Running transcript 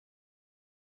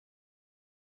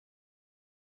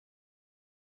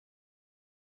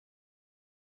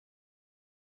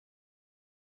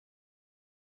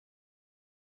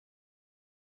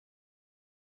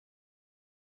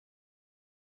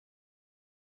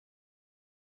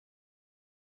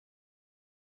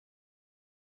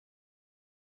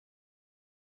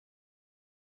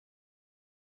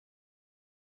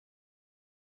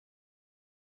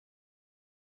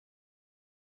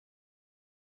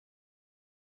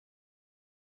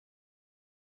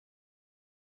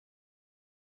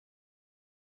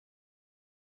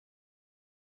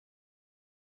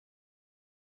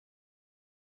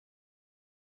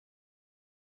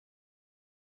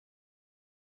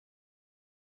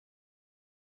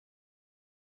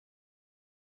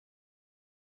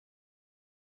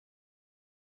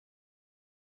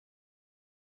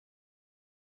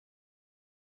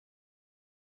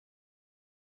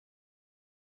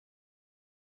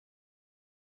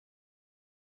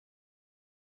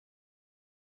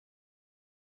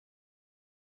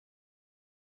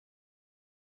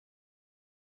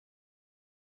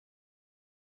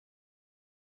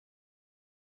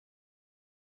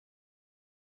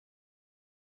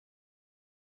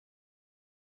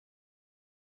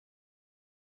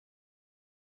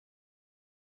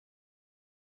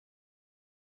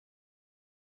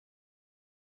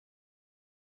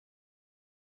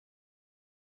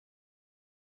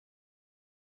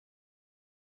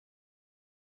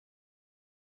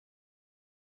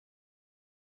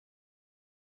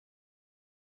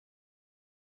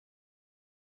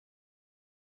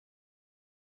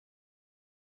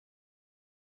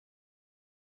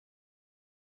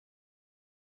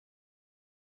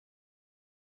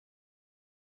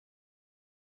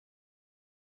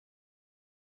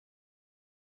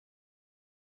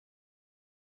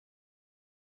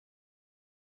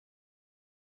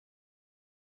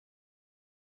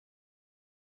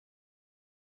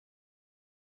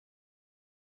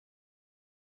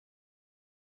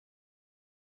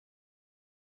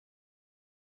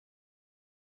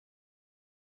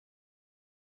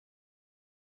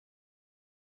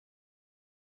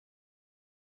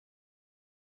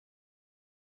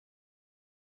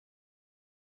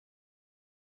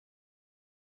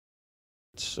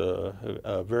It's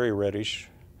very reddish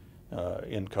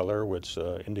in color, which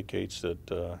indicates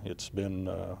that it's been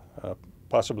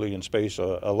possibly in space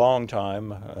a long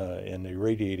time and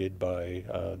irradiated by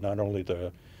not only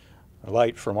the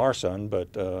light from our sun,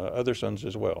 but other suns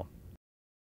as well.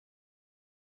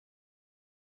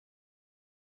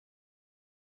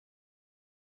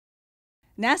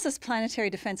 NASA's Planetary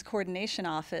Defense Coordination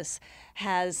Office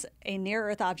has a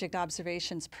near-Earth object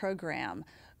observations program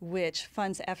which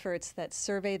funds efforts that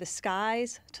survey the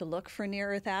skies to look for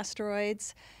near-Earth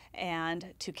asteroids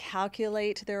and to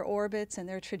calculate their orbits and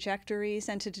their trajectories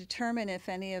and to determine if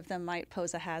any of them might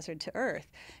pose a hazard to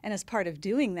Earth. And as part of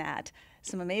doing that,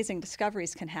 some amazing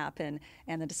discoveries can happen,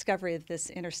 and the discovery of this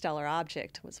interstellar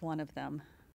object was one of them.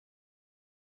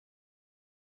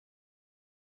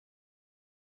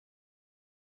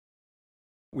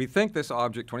 We think this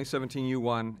object, 2017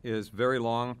 U1, is very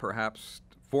long, perhaps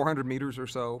 400 meters or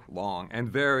so long, and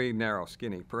very narrow,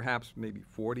 skinny, perhaps maybe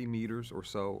 40 meters or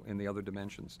so in the other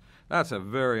dimensions. That's a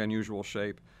very unusual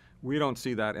shape. We don't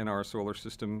see that in our solar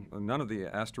system. None of the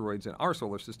asteroids in our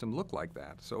solar system look like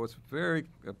that. So it's very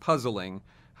puzzling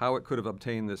how it could have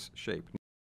obtained this shape.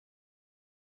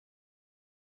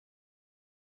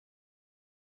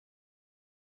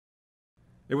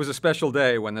 It was a special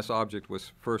day when this object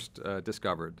was first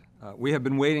discovered. We have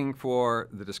been waiting for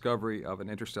the discovery of an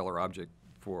interstellar object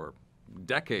for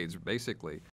decades,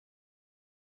 basically.